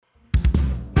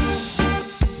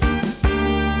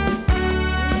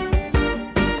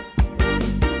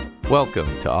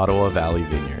Welcome to Ottawa Valley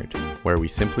Vineyard, where we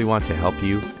simply want to help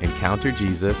you encounter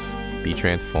Jesus, be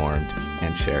transformed,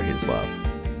 and share his love.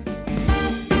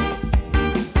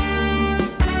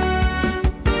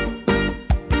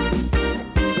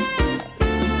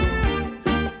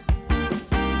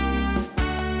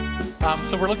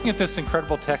 So we're looking at this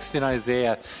incredible text in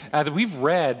Isaiah that we've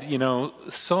read,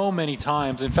 so many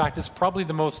times. In fact, it's probably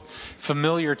the most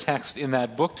familiar text in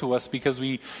that book to us because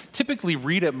we typically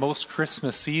read it most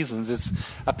Christmas seasons. It's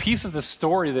a piece of the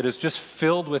story that is just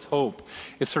filled with hope.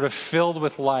 It's sort of filled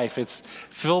with life. It's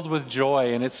filled with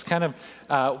joy. And it's kind of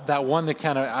that one that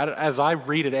as I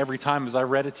read it every time, as I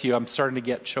read it to you, I'm starting to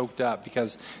get choked up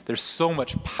because there's so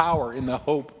much power in the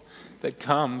hope that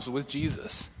comes with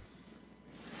Jesus.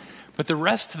 But the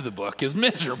rest of the book is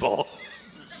miserable.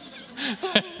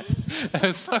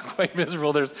 It's not quite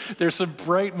miserable. There's some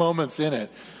bright moments in it.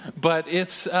 But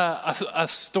it's a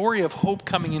story of hope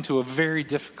coming into a very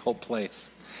difficult place.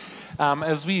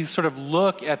 As we sort of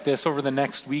look at this over the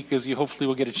next week, as you hopefully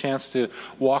will get a chance to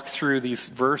walk through these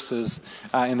verses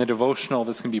in the devotional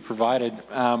that's going to be provided,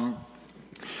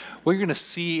 what you're going to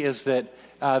see is that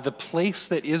the place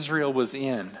that Israel was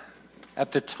in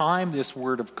at the time this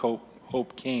word of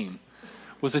hope came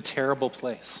was a terrible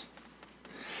place.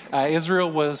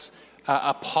 Israel was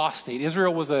apostate.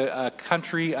 Israel was a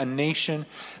country, a nation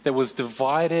that was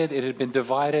divided. It had been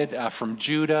divided from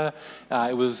Judah.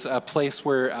 It was a place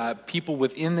where people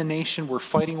within the nation were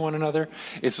fighting one another.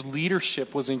 Its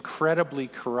leadership was incredibly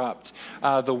corrupt.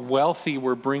 The wealthy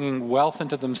were bringing wealth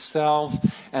into themselves,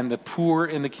 and the poor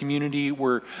in the community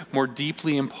were more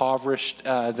deeply impoverished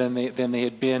than they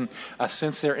had been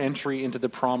since their entry into the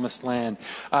Promised Land.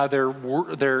 Their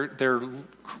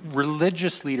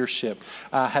religious leadership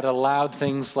had allowed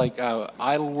things like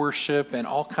idol worship and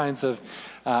all kinds of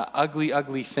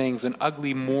ugly things and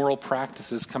ugly moral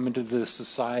practices come into this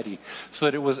society, so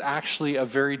that it was actually a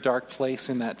very dark place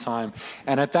in that time.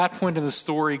 And at that point in the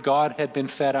story, God had been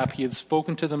fed up. He had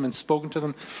spoken to them and spoken to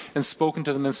them and spoken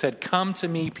to them and said, "Come to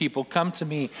me, people, come to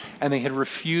me." And they had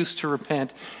refused to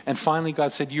repent. And finally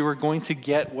God said, "You are going to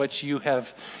get what you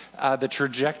have, the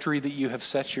trajectory that you have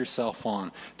set yourself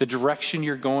on. The direction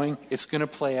you're going, it's going to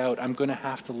play out. I'm going to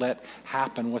have to let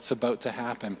happen what's about to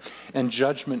happen. And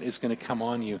judgment is going to come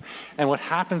on you." And what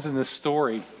happens in this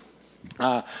story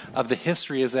of the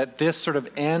history is that this sort of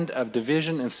end of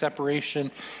division and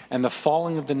separation and the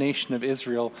falling of the nation of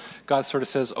Israel, God sort of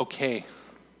says, "Okay,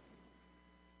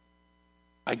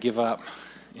 I give up,"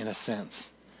 in a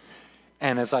sense.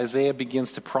 And as Isaiah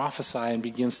begins to prophesy and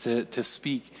begins to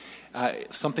speak,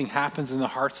 something happens in the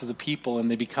hearts of the people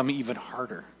and they become even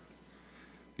harder.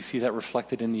 We see that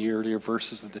reflected in the earlier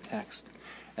verses of the text.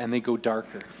 And they go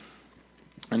darker.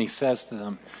 And he says to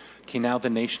them, "Okay, now the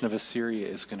nation of Assyria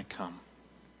is going to come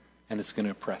and it's going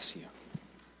to oppress you.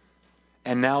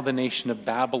 And now the nation of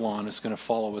Babylon is going to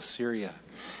follow Assyria.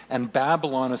 And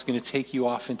Babylon is going to take you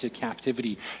off into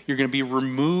captivity. You're going to be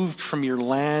removed from your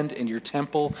land and your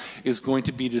temple is going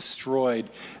to be destroyed.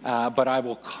 But I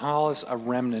will cause a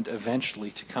remnant eventually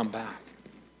to come back."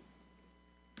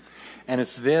 And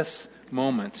it's this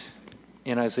moment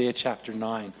in Isaiah chapter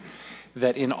 9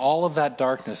 that in all of that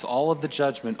darkness, all of the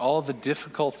judgment, all of the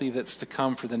difficulty that's to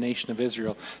come for the nation of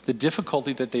Israel, the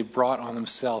difficulty that they've brought on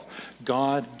themselves,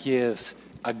 God gives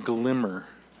a glimmer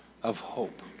of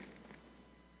hope.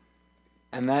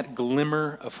 And that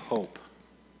glimmer of hope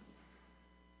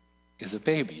is a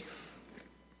baby.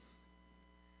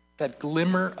 That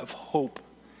glimmer of hope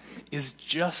is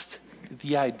just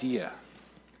the idea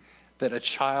that a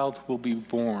child will be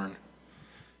born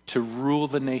to rule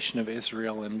the nation of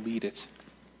Israel and lead it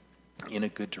in a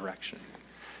good direction,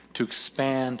 to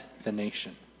expand the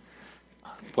nation.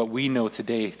 What we know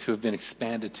today to have been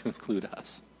expanded to include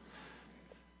us.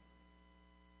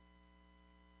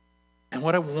 And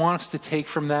what I want us to take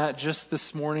from that just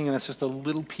this morning, and that's just a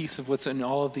little piece of what's in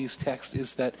all of these texts,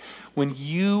 is that when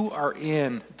you are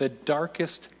in the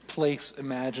darkest place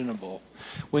imaginable,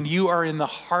 when you are in the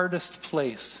hardest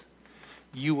place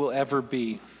you will ever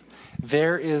be,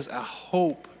 there is a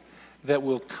hope that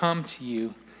will come to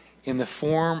you in the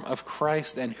form of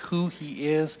Christ and who he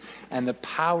is and the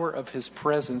power of his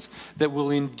presence that will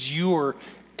endure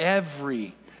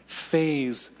every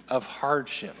phase of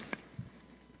hardship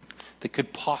that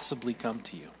could possibly come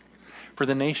to you. For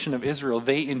the nation of Israel,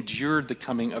 they endured the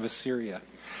coming of Assyria.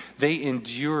 They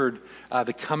endured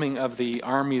the coming of the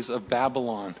armies of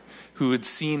Babylon, who had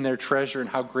seen their treasure and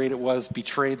how great it was,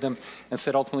 betrayed them, and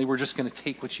said, ultimately, we're just going to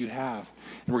take what you have,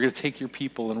 and we're going to take your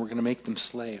people, and we're going to make them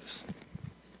slaves.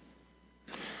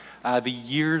 The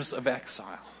years of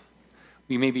exile.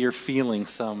 We maybe are feeling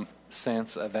some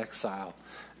sense of exile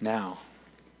now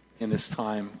in this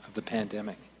time of the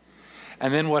pandemic.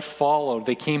 And then what followed,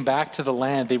 they came back to the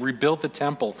land. They rebuilt the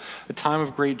temple, a time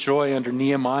of great joy under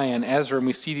Nehemiah and Ezra. And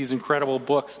we see these incredible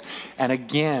books. And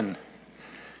again,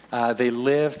 they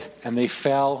lived and they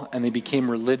fell and they became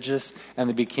religious and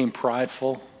they became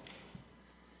prideful.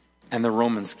 And the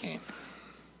Romans came.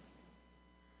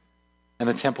 And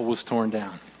the temple was torn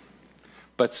down.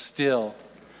 But still,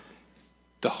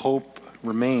 the hope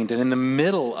remained. And in the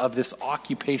middle of this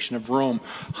occupation of Rome,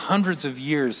 hundreds of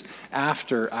years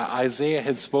after Isaiah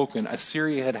had spoken,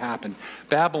 Assyria had happened,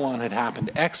 Babylon had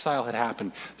happened, exile had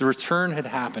happened, the return had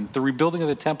happened, the rebuilding of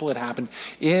the temple had happened.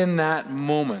 In that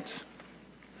moment,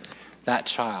 that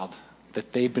child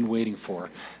that they'd been waiting for,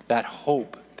 that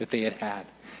hope that they had had,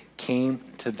 came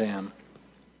to them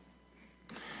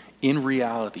in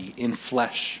reality, in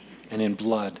flesh and in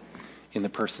blood, in the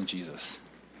person Jesus.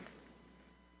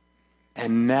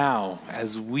 And now,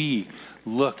 as we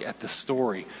look at the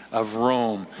story of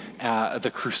Rome,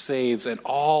 the Crusades, and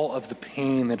all of the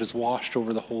pain that has washed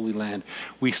over the Holy Land,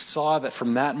 we saw that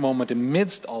from that moment,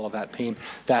 amidst all of that pain,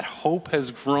 that hope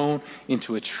has grown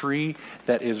into a tree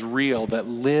that is real, that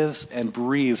lives and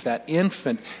breathes. That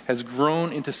infant has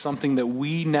grown into something that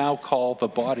we now call the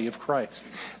body of Christ.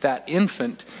 That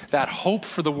infant, that hope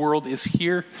for the world is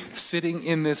here, sitting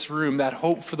in this room. That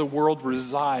hope for the world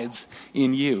resides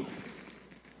in you.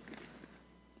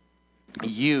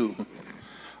 You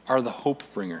are the hope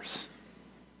bringers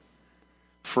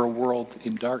for a world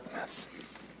in darkness.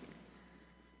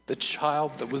 The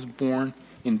child that was born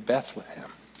in Bethlehem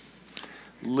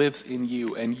lives in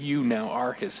you, and you now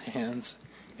are his hands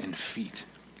and feet.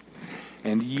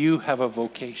 And you have a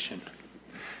vocation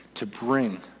to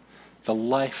bring the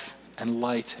life and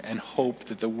light and hope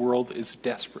that the world is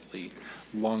desperately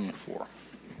longing for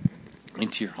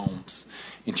into your homes,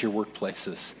 into your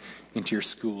workplaces, into your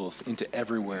schools, into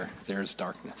everywhere there is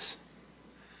darkness.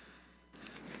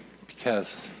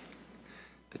 Because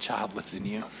the child lives in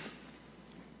you.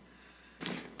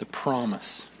 The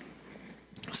promise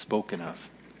spoken of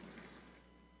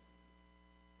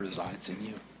resides in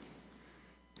you.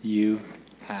 You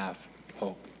have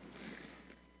hope.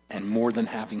 And more than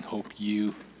having hope,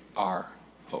 you are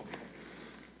hope.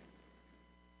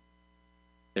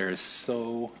 There is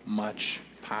so much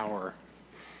power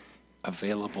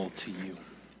available to you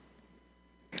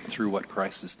through what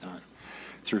Christ has done,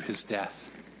 through his death,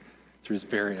 through his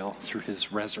burial, through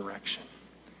his resurrection.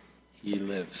 He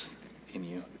lives in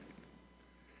you.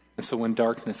 And so when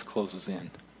darkness closes in,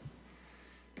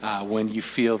 when you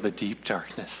feel the deep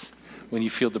darkness, when you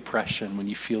feel depression, when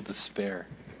you feel despair,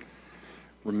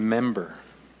 remember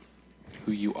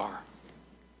who you are.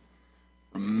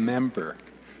 Remember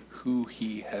who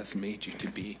he has made you to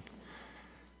be.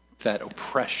 That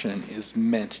oppression is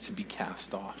meant to be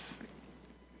cast off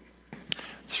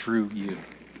through you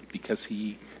because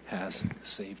he has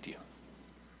saved you.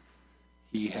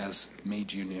 He has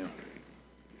made you new.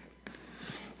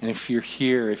 And if you're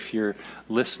here, if you're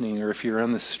listening, or if you're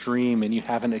on the stream and you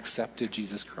haven't accepted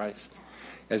Jesus Christ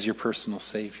as your personal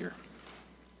Savior,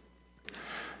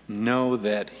 know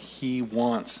that he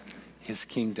wants his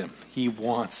kingdom. He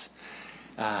wants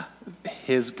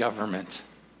his government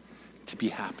to be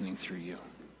happening through you.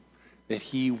 That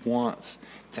he wants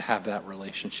to have that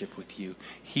relationship with you.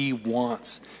 He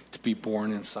wants to be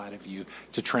born inside of you,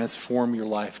 to transform your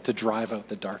life, to drive out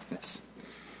the darkness,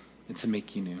 and to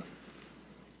make you new.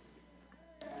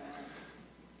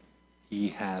 He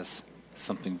has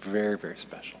something very, very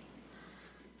special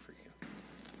for you.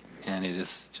 And it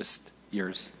is just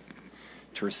yours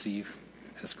to receive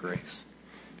as grace,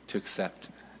 to accept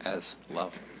as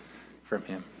love from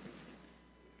him.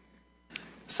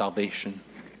 Salvation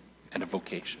and a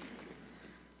vocation.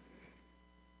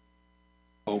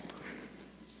 Hope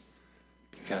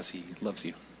because he loves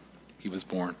you. He was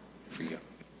born for you.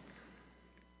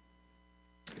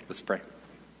 Let's pray.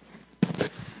 You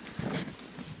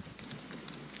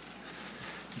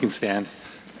can stand.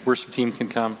 Worship team can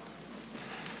come.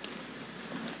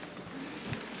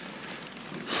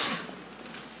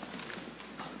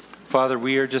 Father,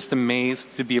 we are just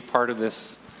amazed to be a part of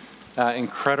this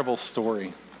incredible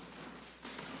story.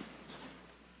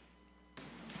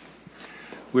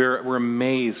 We're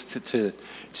amazed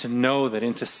to know that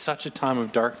into such a time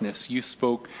of darkness, you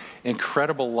spoke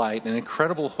incredible light and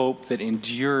incredible hope that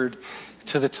endured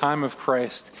to the time of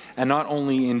Christ, and not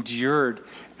only endured,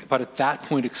 but at that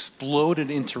point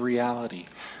exploded into reality.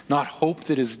 Not hope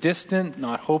that is distant,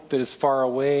 not hope that is far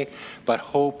away, but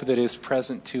hope that is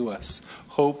present to us.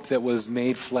 Hope that was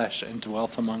made flesh and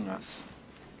dwelt among us.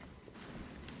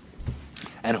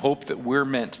 And hope that we're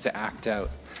meant to act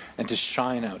out and to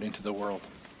shine out into the world.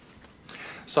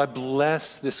 So I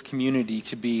bless this community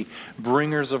to be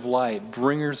bringers of light,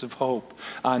 bringers of hope,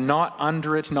 not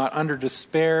under it, not under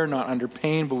despair, not under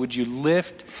pain, but would you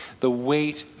lift the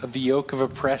weight of the yoke of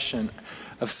oppression,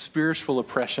 of spiritual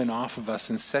oppression off of us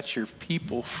and set your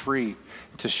people free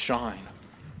to shine.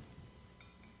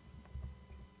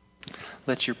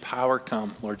 Let your power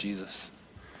come, Lord Jesus,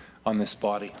 on this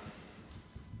body.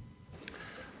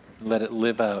 Let it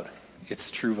live out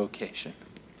its true vocation.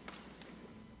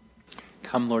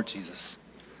 Come, Lord Jesus.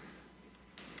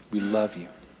 We love you.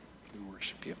 We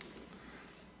worship you.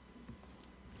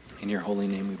 In your holy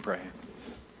name we pray.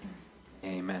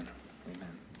 Amen. Amen.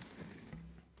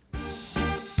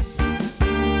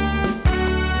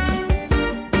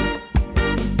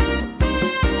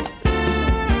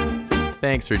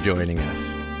 Thanks for joining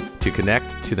us. To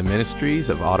connect to the ministries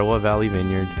of Ottawa Valley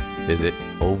Vineyard, visit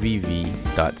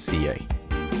ovv.ca.